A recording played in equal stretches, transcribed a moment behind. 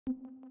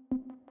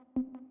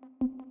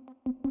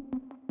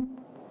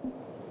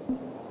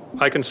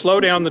I can slow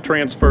down the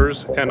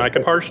transfers, and I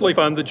can partially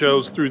fund the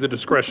Joes through the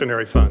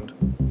discretionary fund.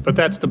 But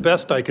that's the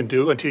best I can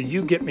do until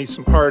you get me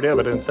some hard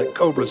evidence that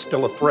Cobra's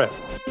still a threat.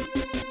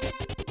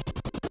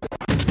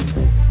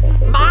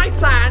 My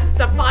plans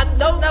to fund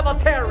low-level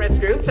terrorist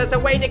groups as a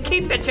way to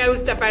keep the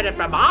Joes diverted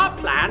from our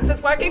plans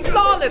is working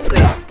flawlessly.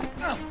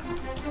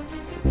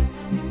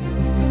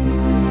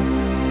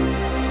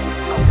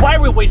 Why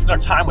are we wasting our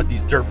time with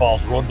these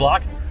dirtballs,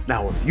 Roadblock?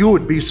 Now, if you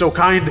would be so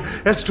kind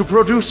as to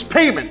produce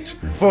payment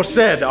for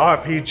said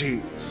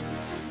RPGs.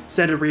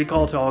 Send a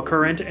recall to all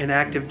current and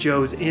active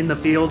Joes in the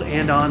field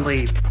and on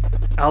leave.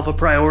 Alpha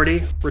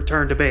priority,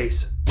 return to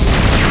base.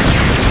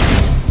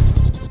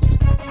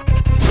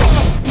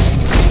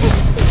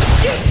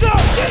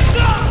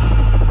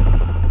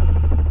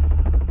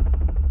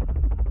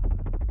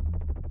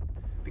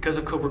 Because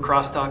of Cobra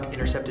crosstalk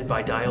intercepted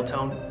by dial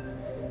tone,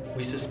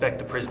 we suspect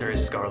the prisoner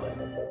is Scarlet.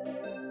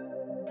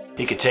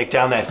 He could take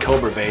down that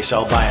Cobra base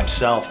all by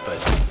himself, but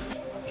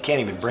he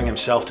can't even bring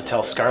himself to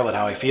tell Scarlet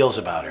how he feels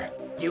about her.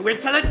 You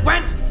insolent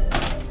wench!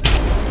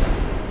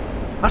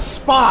 A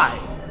spy!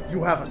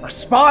 You have a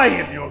spy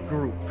in your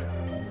group.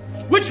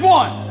 Which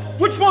one?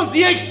 Which one's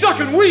the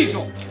egg-sucking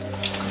weasel?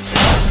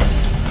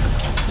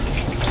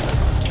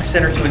 I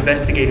sent her to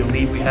investigate a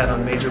lead we had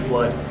on Major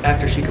Blood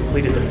after she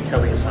completed the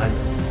Patelli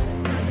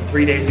assignment.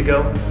 3 days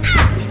ago,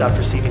 we stopped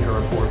receiving her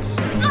reports.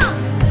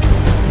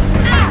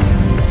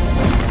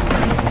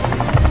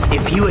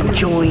 If you had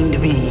joined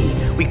me,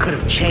 we could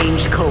have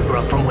changed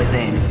Cobra from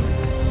within.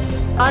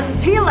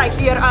 Until I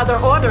hear other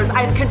orders,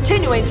 I am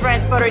continuing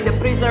transferring the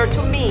prisoner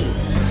to me.